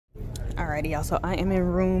Alrighty, y'all, so I am in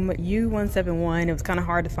room U171. It was kind of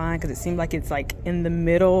hard to find because it seemed like it's like in the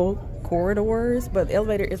middle corridors, but the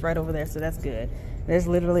elevator is right over there, so that's good. There's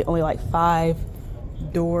literally only like 5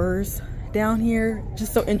 doors down here.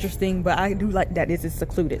 Just so interesting, but I do like that this is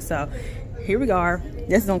secluded. So here we are.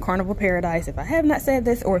 This is on Carnival Paradise. If I have not said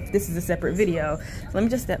this, or if this is a separate video, so let me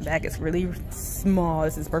just step back. It's really small.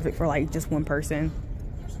 This is perfect for like just one person.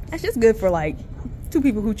 That's just good for like 2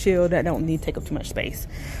 people who chill that don't need to take up too much space.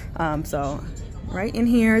 So right in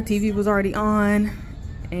here, TV was already on,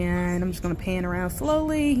 and I'm just gonna pan around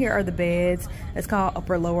slowly. Here are the beds. It's called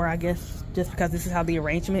upper lower, I guess, just because this is how the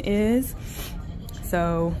arrangement is.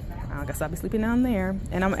 So I guess I'll be sleeping down there,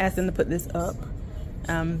 and I'm asking to put this up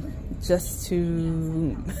just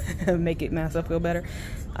to make it myself feel better.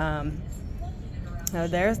 So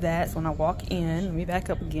there's that. So when I walk in, let me back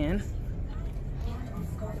up again.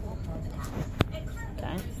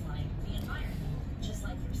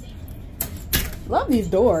 Love these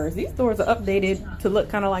doors. These doors are updated to look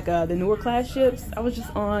kind of like the newer class ships. I was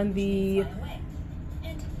just on the,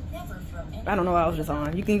 I don't know what I was just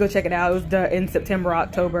on. You can go check it out. It was done in September,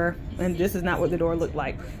 October, and this is not what the door looked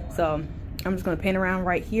like. So I'm just going to pan around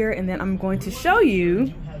right here, and then I'm going to show you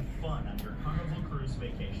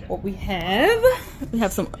what we have. We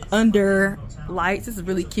have some under lights. This is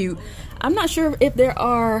really cute. I'm not sure if there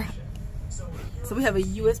are. So we have a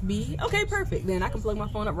USB. Okay, perfect. Then I can plug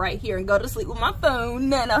my phone up right here and go to sleep with my phone.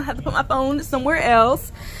 Then I'll have to put my phone somewhere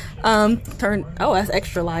else. Oh, that's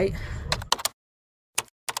extra light.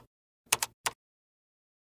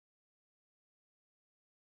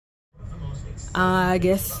 I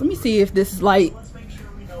guess, let me see if this is light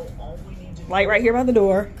right here by the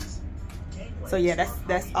door. So yeah,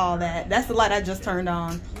 that's all that. That's the light I just turned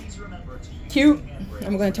on. Cute.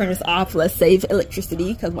 I'm gonna turn this off. Let's save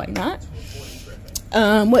electricity, because why not?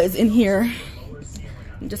 What is in here?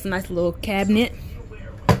 Just a nice little cabinet.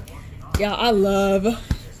 Yeah, I love.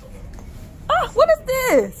 What is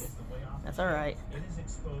this? That's all right.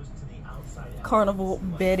 Carnival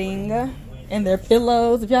bedding and their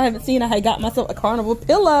pillows. If y'all haven't seen, I had got myself a Carnival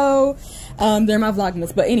pillow. They're my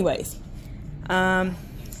Vlogmas, but anyways,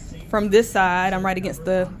 from this side, I'm right against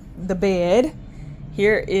the bed.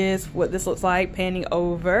 Here is what this looks like, panning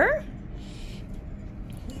over.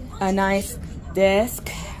 A nice desk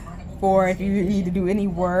for if you need to do any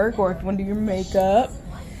work or if you want to do your makeup.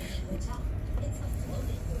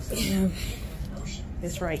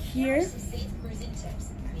 This right here,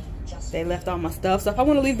 they left all my stuff, so if I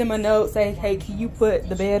want to leave them a note saying, hey, can you put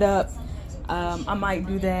the bed up, I might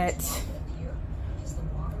do that.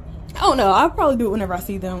 I don't know, I'll probably do it whenever I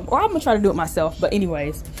see them, or I'm gonna try to do it myself. But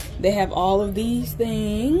anyways, they have all of these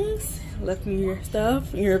things. Left me your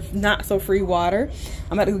stuff, your not so free water.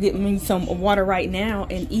 I'm about to go get me some water right now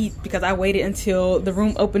and eat, because I waited until the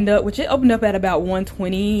room opened up, which it opened up at about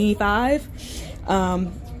 1:25.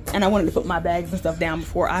 And I wanted to put my bags and stuff down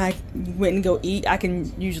before I went and go eat. I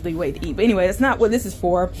can usually wait to eat, but anyway, that's not what this is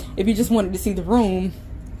for. If you just wanted to see the room,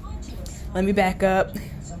 let me back up.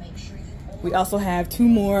 We also have two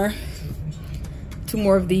more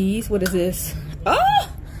of these. What is this? Oh,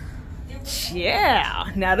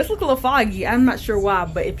 yeah. Now this looks a little foggy. I'm not sure why,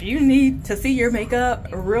 but if you need to see your makeup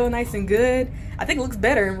real nice and good, I think it looks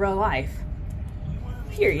better in real life,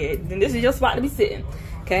 period, then this is your spot to be sitting.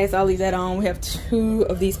 Okay, so I'll leave that on. We have 2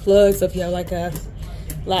 of these plugs, so if you have like a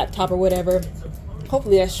laptop or whatever,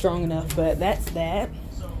 hopefully that's strong enough. But that's that.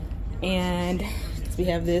 And we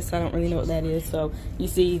have this. I don't really know what that is. So you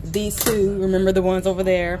see these 2, remember the ones over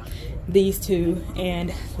there, these 2,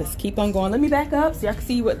 and let's keep on going. Let me back up so y'all can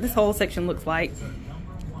see what this whole section looks like.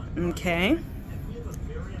 Okay,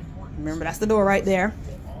 remember that's the door right there.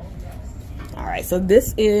 All right, so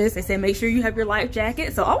this is, they say make sure you have your life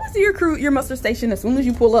jacket. So always do your muster station as soon as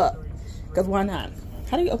you pull up, because why not?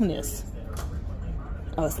 How do you open this?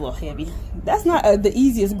 Oh, it's a little heavy. That's not the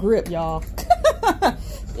easiest grip, y'all.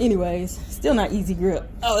 Anyways, still not easy grip.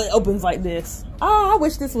 Oh, it opens like this. Oh, I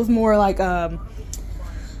wish this was more like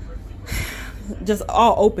just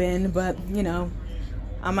all open, but you know,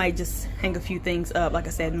 I might just hang a few things up. Like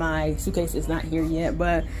I said, my suitcase is not here yet,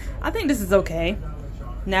 but I think this is okay.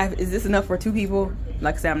 Now, is this enough for 2 people?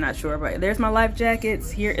 Like I said, I'm not sure, but there's my life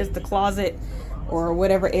jackets. Here is the closet or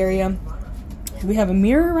whatever area. We have a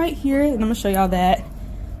mirror right here, and I'm gonna show y'all that.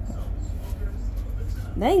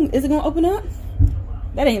 Dang, is it gonna open up?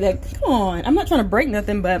 That ain't that. Come on, I'm not trying to break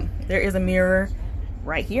nothing, but there is a mirror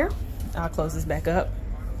right here. I'll close this back up.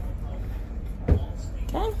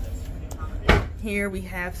 Okay. Here we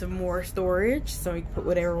have some more storage, so you can put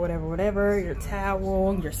whatever, your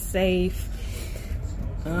towel, your safe.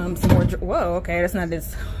 Some more. Whoa, okay, that's not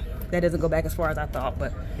this. That doesn't go back as far as I thought,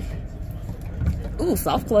 but Ooh,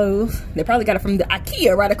 soft clothes. They probably got it from the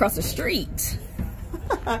IKEA right across the street.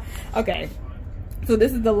 Okay, so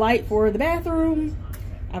this is the light for the bathroom.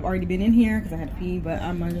 I've already been in here because I had to pee, but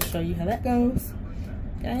I'm gonna show you how that goes.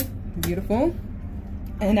 Okay, beautiful.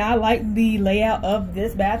 And I like the layout of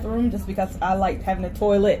this bathroom just because I like having a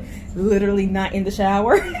toilet literally not in the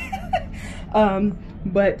shower.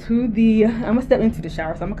 But to the, I'm gonna step into the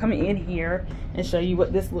shower, so I'm gonna come in here and show you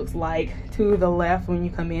what this looks like to the left when you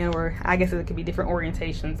come in, or I guess it could be different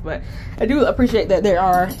orientations, but I do appreciate that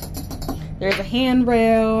there's a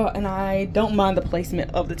handrail, and I don't mind the placement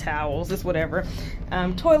of the towels. It's whatever.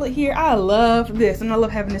 Toilet here, I love this, and I love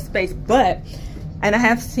having this space, and I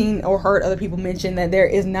have seen or heard other people mention that there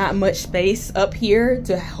is not much space up here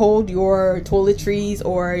to hold your toiletries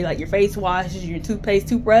or like your face washes, your toothpaste,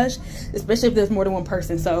 toothbrush, especially if there's more than one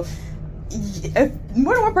person. So if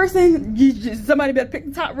more than one person, somebody better pick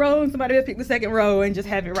the top row and somebody better pick the second row and just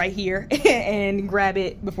have it right here and grab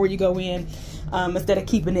it before you go in, instead of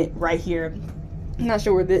keeping it right here. I'm not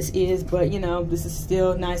sure where this is, but you know, this is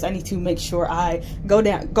still nice. I need to make sure I go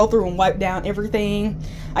through and wipe down everything.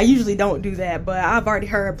 I usually don't do that, but I've already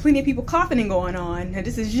heard plenty of people coughing and going on. And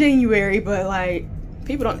this is January, but like,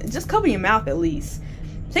 people don't, just cover your mouth at least.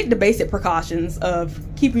 Take the basic precautions of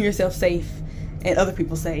keeping yourself safe and other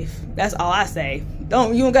people safe. That's all I say. You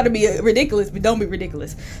don't gotta be ridiculous, but don't be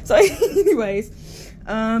ridiculous. So anyways,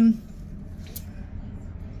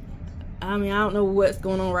 I mean, I don't know what's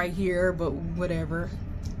going on right here, but whatever.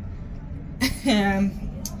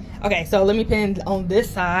 Okay, so let me pin on this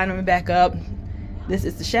side. Let me back up. This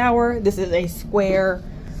is the shower. This is a square,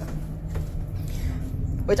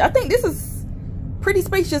 which I think this is pretty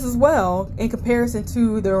spacious as well in comparison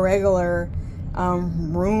to the regular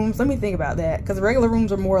rooms. Let me think about that, because the regular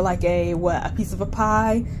rooms are more like a piece of a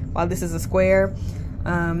pie, while this is a square.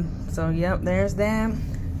 So yep, there's that.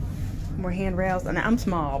 More handrails, and I'm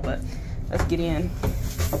small, but let's get in.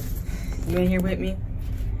 You in here with me?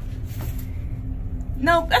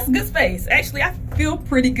 No, that's a good space. Actually, I feel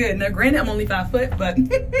pretty good. Now, granted, I'm only 5 foot, but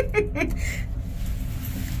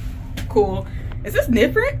cool. Is this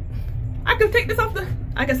different? I could take this off the,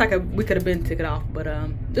 I guess we could have been took it off, but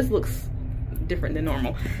this looks different than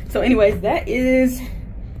normal. So anyways, that is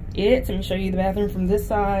it. Let me show you the bathroom from this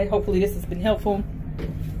side. Hopefully this has been helpful.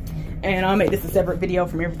 And I'll make this a separate video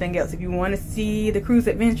from everything else. If you want to see the cruise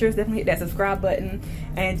adventures, definitely hit that subscribe button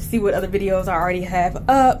and see what other videos I already have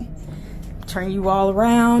up. Turn you all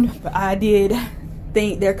around. But I did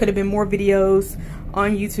think there could have been more videos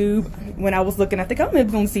on YouTube when I was looking. I think I've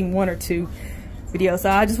only seen 1 or 2 videos. So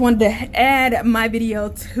I just wanted to add my video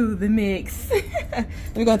to the mix.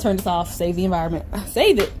 We're gonna turn this off, save the environment.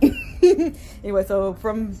 Save it. Anyway, so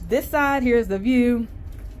from this side, here's the view.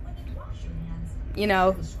 You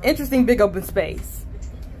know, interesting big open space.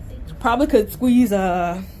 Probably could squeeze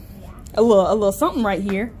a little something right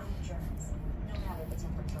here.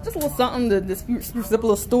 Just a little something to spruce up a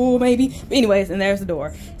little stool maybe. But anyways, and there's the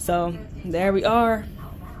door. So there we are.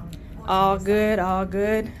 All good, all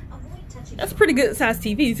good. That's a pretty good size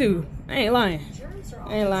TV too. I ain't lying.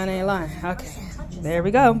 I ain't lying. Okay, there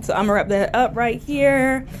we go. So I'm gonna wrap that up right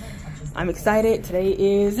here. I'm excited. Today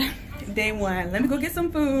is day 1. Let me go get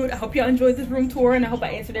some food. I hope y'all enjoyed this room tour, and I hope I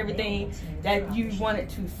answered everything that you wanted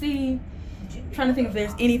to see. I'm trying to think if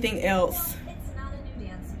there's anything else.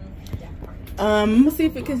 I'm gonna see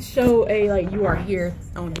if it can show a like you are here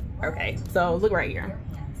on. Okay, so look right here.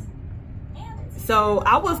 So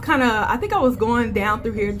I think I was going down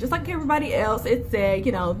through here just like everybody else. It said,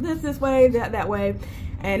 you know, this way, that way,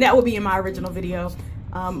 and that will be in my original video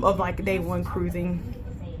of like day 1 cruising.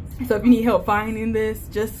 So if you need help finding this,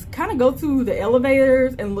 just kind of go to the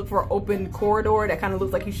elevators and look for an open corridor that kind of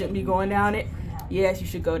looks like you shouldn't be going down it. Yes, you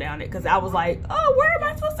should go down it, because I was like, oh, where am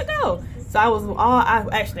I supposed to go? So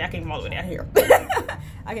I came all the way down here.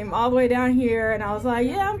 I came all the way down here, and I was like,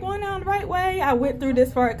 yeah, I'm going down the right way. I went through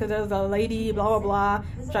this part because there was a lady, blah, blah, blah,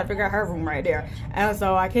 trying to figure out her room right there. And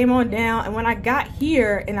so I came on down, and when I got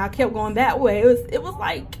here and I kept going that way, it was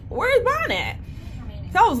like, where's mine at?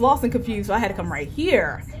 So I was lost and confused, so I had to come right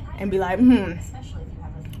here and be like,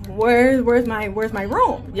 where's my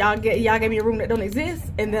room? Y'all gave me a room that don't exist.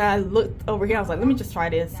 And then I looked over here, I was like, let me just try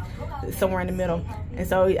this somewhere in the middle. And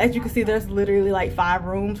so as you can see, there's literally like 5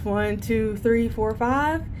 rooms. 1, 2, 3, 4,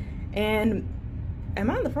 5. And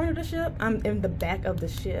am I in the front of the ship? I'm in the back of the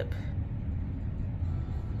ship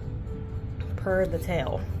per the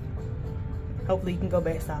tail. Hopefully you can go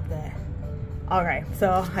based off that. All right,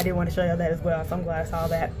 so I did want to show you that as well, so I'm glad I saw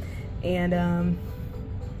that. And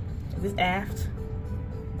is this aft?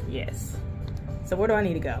 Yes. So where do I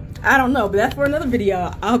need to go? I don't know, but that's for another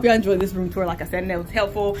video. I hope y'all enjoyed this room tour, like I said, and it was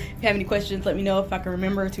helpful. If you have any questions, let me know if I can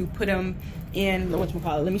remember to put them in,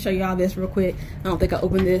 whatchamacallit. Let me show y'all this real quick. I don't think I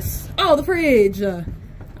opened this. Oh, the fridge.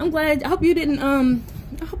 I'm glad. I hope you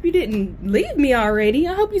didn't leave me already.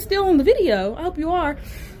 I hope you're still on the video. I hope you are.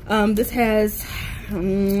 This has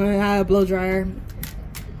a blow dryer.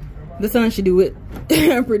 The sun should do it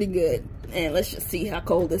pretty good. And let's just see how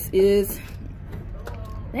cold this is.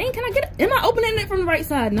 Dang, can I get it? Am I opening it from the right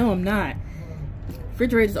side? No, I'm not.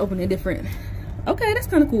 Refrigerator's opening different. Okay, that's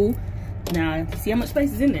kind of cool. Now, see how much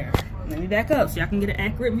space is in there. Let me back up so y'all can get an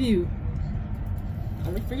accurate view.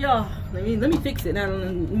 Only for y'all. Let me fix it. Now I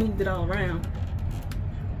moved it all around.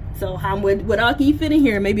 So what all can you fit in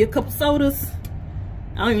here? Maybe a couple sodas.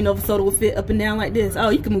 I don't even know if a soda will fit up and down like this. Oh,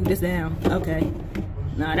 you can move this down. Okay.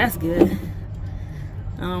 Nah, that's good.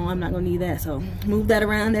 Oh, I'm not gonna need that, so move that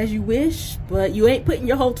around as you wish, but you ain't putting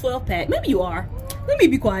your whole 12 pack. Maybe you are. Let me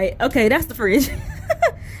be quiet. Okay, that's the fridge.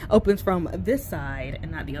 Opens from this side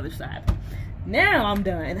and not the other side. Now I'm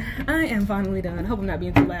done. I am finally done. I hope I'm not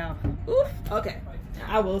being too loud. Oof. Okay.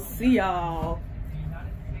 I will see y'all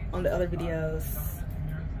on the other videos.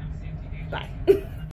 Bye.